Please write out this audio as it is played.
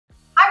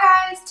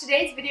guys,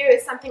 today's video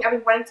is something I've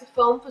been wanting to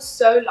film for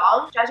so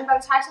long. Judging by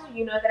the title,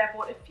 you know that I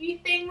bought a few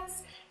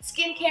things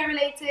skincare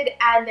related,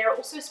 and they're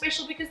also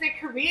special because they're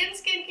Korean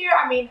skincare.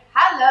 I mean,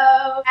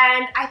 hello!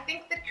 And I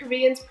think that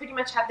Koreans pretty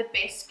much have the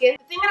best skin.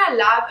 The thing that I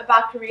love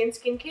about Korean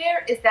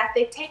skincare is that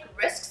they take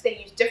risks. They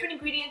use different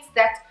ingredients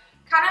that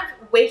kind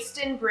of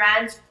Western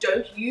brands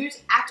don't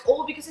use at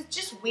all because it's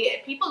just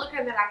weird. People look at it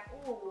and they're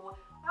like, ooh,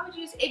 why would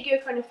you use egg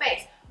yolk on your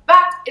face?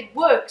 But it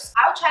works.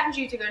 I'll challenge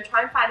you to go and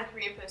try and find a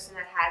Korean person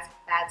that has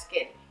bad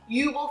skin.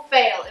 You will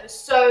fail. It is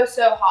so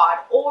hard.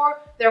 Or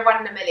they're 1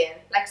 in a million.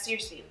 Like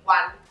seriously, 1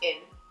 in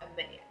a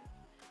million.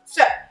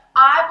 So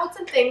I bought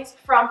some things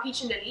from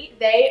Peach & Lily.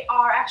 They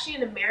are actually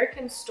an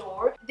American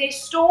store. Their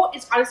store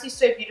is honestly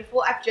so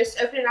beautiful. I've just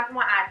opened it up on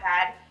my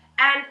iPad.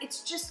 And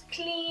it's just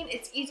clean.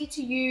 It's easy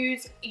to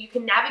use. You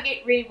can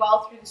navigate really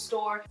well through the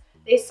store.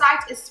 Their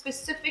site is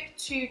specific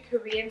to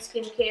Korean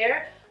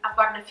skincare. I've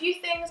gotten a few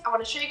things. I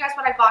want to show you guys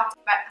what I got,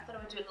 but I thought I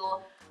would do a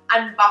little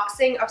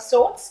unboxing of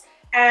sorts.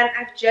 And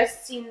I've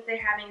just seen that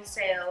they're having a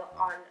sale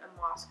on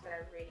a mask that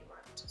I really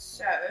want.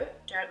 So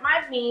don't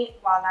mind me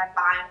while I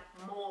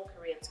buy more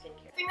Korean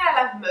skincare. The thing that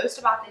I love most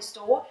about their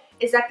store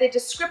is that their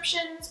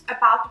descriptions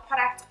about the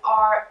product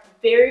are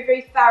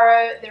very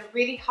thorough. They're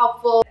really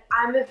helpful.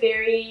 I'm a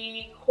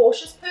very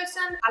cautious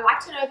person. I like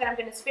to know that I'm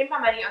going to spend my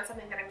money on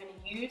something that I'm going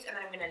to use and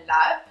that I'm going to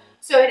love.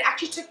 So it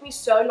actually took me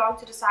so long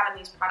to decide on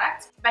these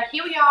products. But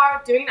here we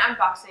are doing an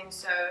unboxing,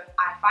 so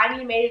I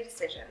finally made a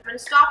decision. I'm going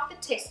to start with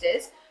the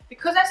testers.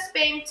 Because I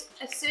spent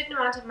a certain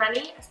amount of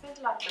money, I spent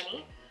a lot of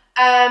money,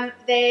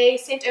 they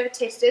sent over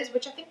testers,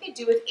 which I think they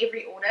do with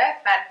every order,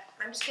 but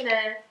I'm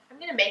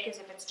gonna make as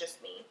if it's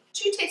just me.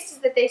 2 testers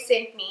that they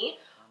sent me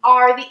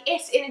are the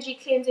S Energy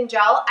Cleansing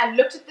Gel. I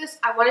looked at this,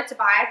 I wanted to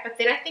buy it, but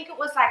then I think it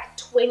was like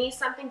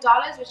 $20-something,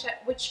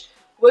 which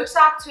works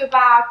out to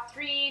about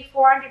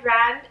 300-400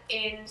 rand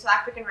in South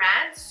African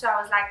rands. So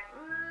I was like,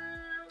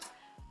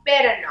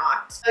 better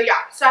not. So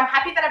yeah, so I'm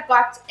happy that I've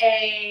got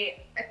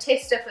a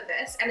tester for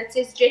this, and it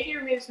says gently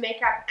removes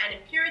makeup and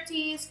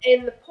impurities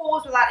in the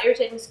pores without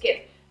irritating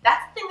skin.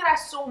 That's the thing that I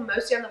saw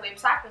mostly on the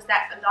website, was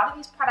that a lot of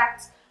these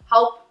products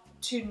help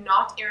to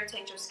not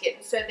irritate your skin.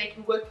 So they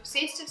can work for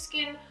sensitive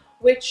skin,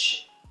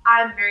 which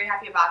I'm very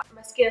happy about.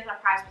 My skin is my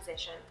prized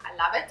possession. I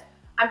love it.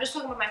 I'm just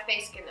talking about my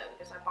face skin though,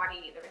 because my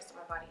body, the rest of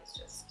my body is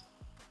just...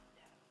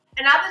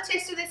 Another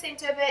tester they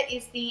sent over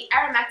is the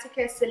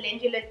Aromatica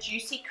Calendula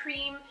Juicy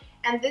Cream.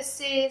 And this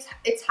is,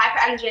 it's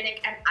hypoallergenic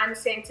and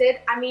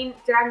unscented. I mean,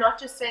 did I not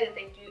just say that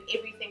they do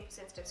everything for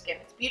sensitive skin?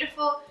 It's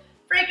beautiful,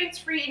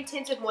 fragrance-free,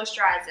 intensive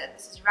moisturizer.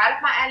 This is right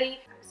up my alley.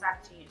 I'm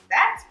excited to use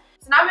that.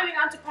 So now moving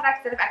on to products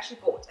that I've actually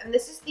bought. And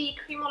this is the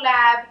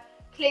Cremolab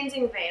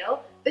Cleansing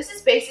Veil. This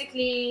is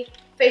basically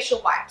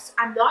facial wipes.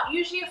 I'm not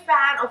usually a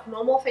fan of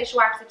normal facial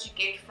wipes that you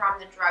get from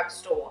the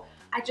drugstore.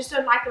 I just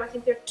don't like them. I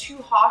think they're too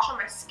harsh on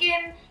my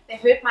skin. They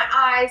hurt my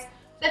eyes.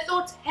 So I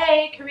thought,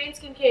 hey, Korean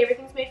skincare,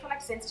 everything's made for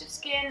like sensitive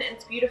skin and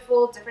it's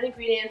beautiful, different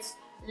ingredients.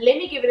 Let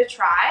me give it a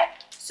try.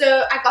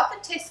 So I got the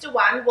tester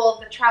one, well,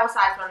 the travel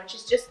size one, which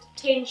is just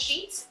 10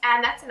 sheets,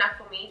 and that's enough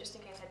for me, just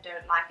in case I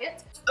don't like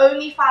it. It's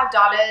only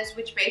 $5,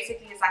 which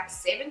basically is like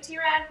 70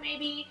 rand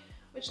maybe,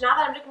 which now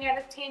that I'm looking at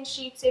it, 10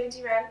 sheets,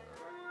 70 rand,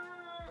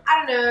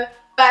 I don't know,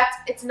 but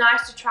it's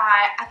nice to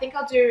try. I think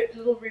I'll do a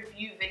little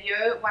review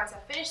video once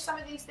I've finished some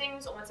of these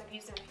things, or once I've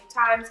used them a few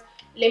times.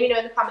 Let me know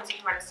in the comments if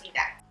you want to see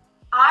that.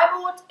 I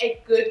bought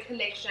a good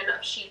collection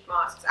of sheet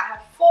masks. I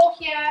have 4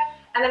 here,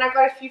 and then I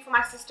got a few for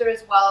my sister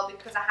as well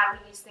because I had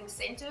one of these things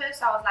sent to her.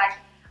 So I was like,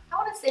 I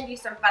want to send you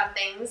some fun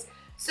things.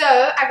 So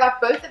I got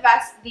both of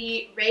us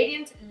the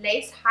Radiant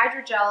Lace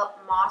Hydrogel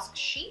Mask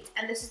Sheet,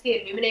 and this is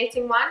the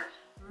illuminating one.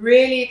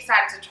 Really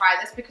excited to try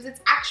this because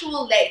it's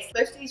actual lace.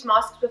 Most of these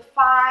masks were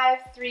 $5,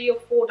 $3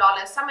 or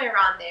 $4, somewhere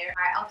around there.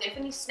 I'll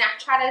definitely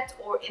Snapchat it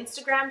or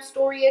Instagram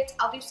story it.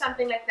 I'll do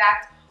something like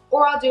that.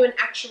 Or I'll do an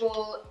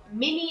actual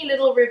mini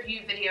little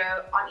review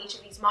video on each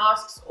of these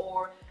masks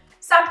or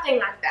something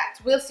like that.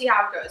 We'll see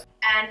how it goes.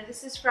 And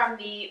this is from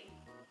the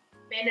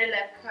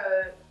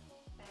Beneleco.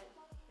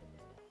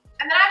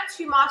 And then I have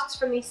 2 masks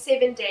from the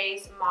 7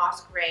 Days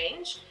mask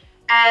range.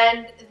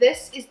 And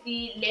this is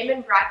the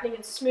Lemon Brightening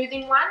and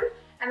Smoothing one.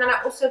 And then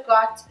I also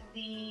got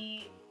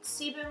the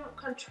Sebum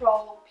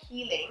Control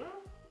Peeling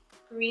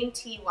Green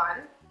Tea one.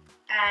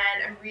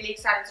 And I'm really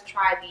excited to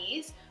try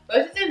these.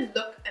 Both of them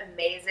look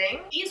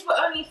amazing. These were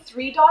only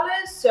 $3,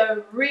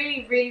 so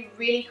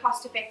really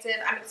cost effective.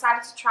 I'm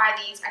excited to try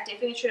these. I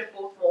definitely should have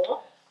bought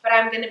more, but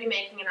I'm going to be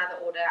making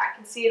another order. I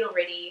can see it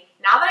already.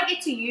 Now that I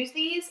get to use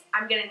these,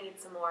 I'm going to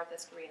need some more of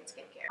this Korean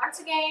skincare. Once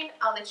again,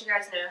 I'll let you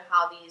guys know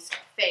how these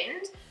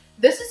fend.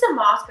 This is a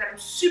mask that I'm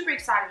super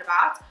excited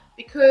about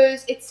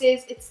because it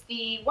says it's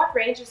the, what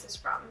range is this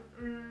from?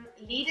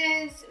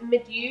 Leaders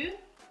Mediu.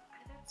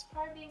 That's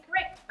probably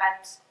incorrect,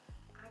 but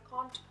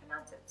can't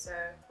pronounce it, so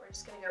we're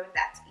just gonna go with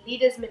that.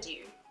 Leaders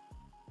Mediu.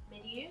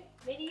 Mediu?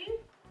 Maybe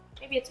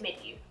it's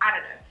Mediu. I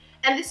don't know.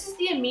 And this is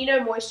the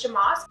Amino Moisture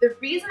Mask. The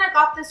reason I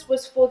got this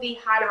was for the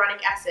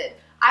hyaluronic acid.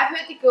 I've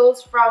heard the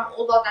girls from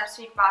All Dolled Up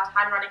speak about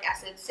hyaluronic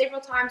acid several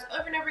times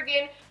over and over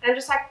again, and I'm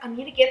just like, I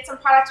need to get some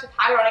products with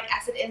hyaluronic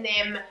acid in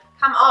them.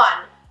 Come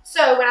on.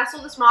 So when I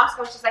saw this mask,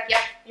 I was just like,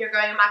 yep, you're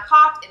going in my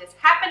cart. It is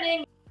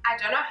happening. I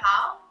don't know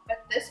how,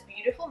 but this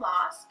beautiful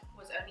mask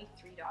was only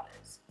 $3.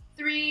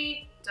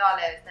 $3.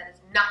 That is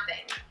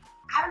nothing.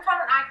 I haven't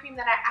found an eye cream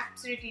that I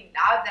absolutely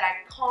love, that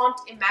I can't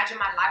imagine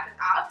my life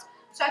without.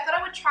 So I thought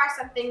I would try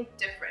something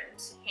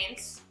different,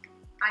 hence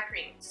eye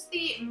cream. This is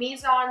the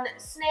Maison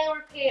Snail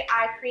Repair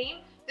Eye Cream.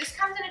 This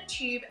comes in a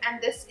tube,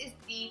 and this is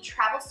the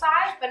travel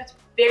size, but it's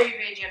very,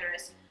 very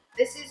generous.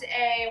 This is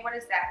a, what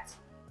is that?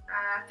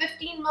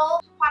 15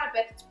 ml, quite a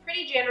bit. It's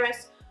pretty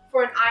generous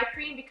for an eye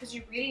cream because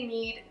you really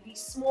need the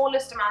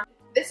smallest amount.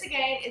 This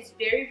again is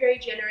very, very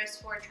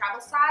generous for a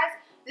travel size.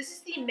 This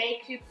is the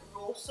Makeup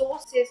Raw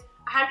Sauce. It says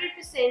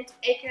 100%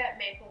 acre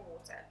maple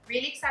water.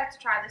 Really excited to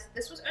try this.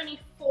 This was only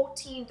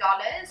 $14,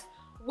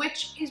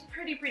 which is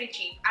pretty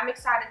cheap. I'm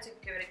excited to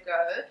give it a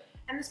go.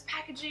 And this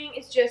packaging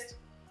is just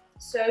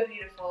so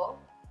beautiful.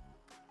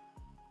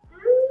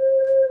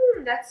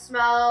 That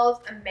smells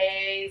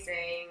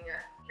amazing.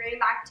 Very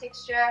light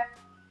texture.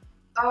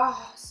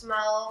 Oh,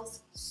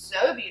 smells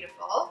so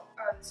beautiful.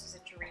 Oh, this is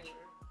a dream.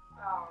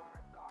 Oh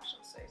my gosh,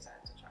 I'm so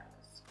excited to try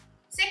this.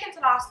 Second to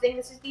last thing,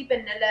 this is the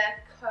Vanilla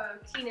Co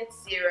Clean It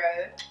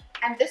Zero.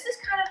 And this is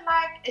kind of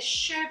like a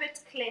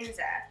sherbet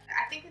cleanser.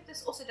 I think that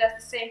this also does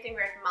the same thing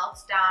where it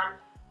melts down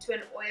to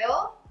an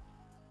oil.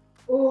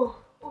 Ooh,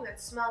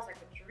 that smells like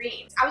a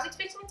dream. I was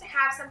expecting it to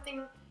have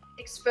something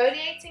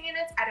exfoliating in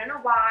it. I don't know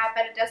why,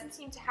 but it doesn't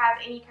seem to have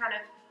any kind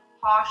of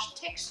harsh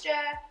texture.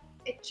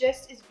 It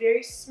just is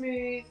very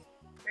smooth,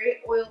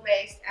 very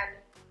oil-based, and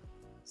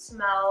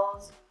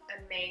smells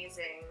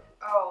amazing.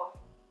 Oh,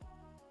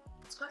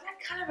 it's got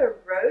like kind of a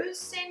rose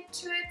scent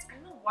to it. I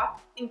don't know what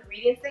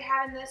ingredients they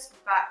have in this,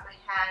 but my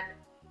hand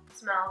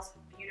smells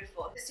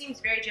beautiful. This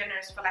seems very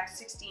generous for like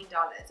 $16.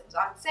 It was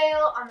on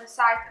sale on the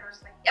site, and I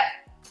was like, yep,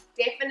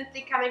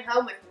 definitely coming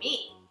home with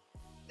me.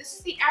 This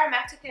is the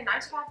Aromatica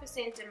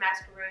 95%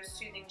 Damask Rose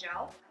Soothing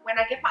Gel. When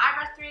I get my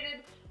eyebrows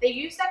threaded, they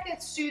use like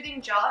a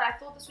soothing gel, and I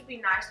thought this would be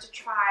nice to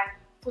try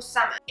for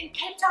summer. In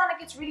Cape Town, it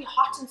gets really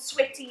hot and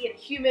sweaty and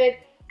humid,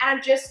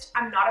 and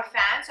I'm not a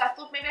fan, so I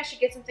thought maybe I should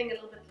get something a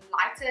little bit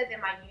lighter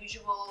than my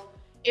usual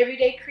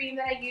everyday cream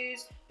that I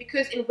use,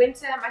 because in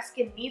winter my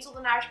skin needs all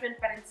the nourishment,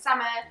 but in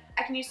summer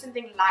I can use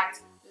something light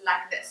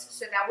like this.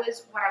 So that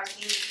was what I was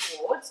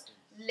leaning towards.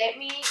 Let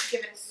me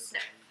give it a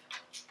sniff.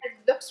 It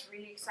looks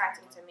really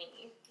exciting to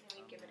me. Let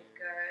me give it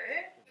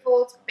a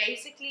go. It's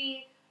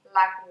basically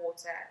like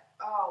water.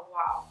 Oh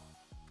wow.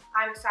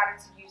 I'm excited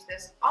to use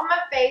this on my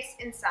face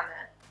in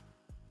summer.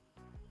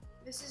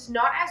 This is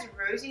not as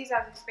rosy as I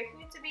was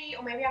expecting it to be,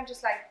 or maybe I'm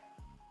just like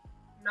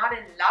not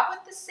in love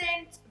with the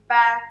scent,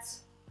 but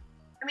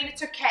I mean,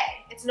 it's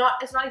okay. It's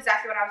not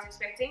exactly what I was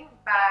expecting,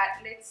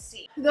 but let's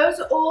see. Those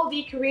are all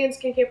the Korean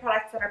skincare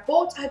products that I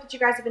bought. I hope that you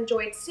guys have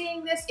enjoyed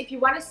seeing this. If you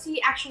want to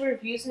see actual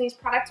reviews on these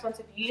products once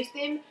I've used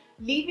them,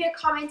 leave me a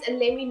comment and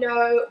let me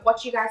know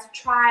what you guys have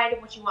tried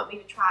and what you want me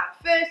to try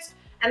out first,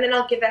 and then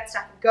I'll give that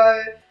stuff a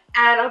go.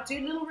 And I'll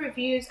do little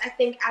reviews, I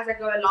think, as I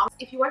go along.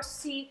 If you want to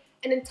see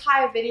an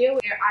entire video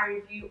where I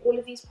review all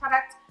of these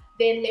products,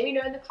 then let me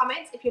know in the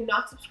comments. If you're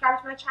not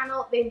subscribed to my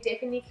channel, then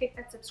definitely click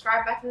that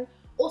subscribe button.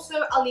 Also,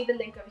 I'll leave the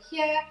link over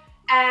here,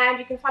 and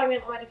you can follow me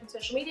on all my different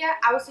social media.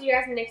 I will see you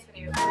guys in the next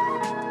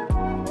video.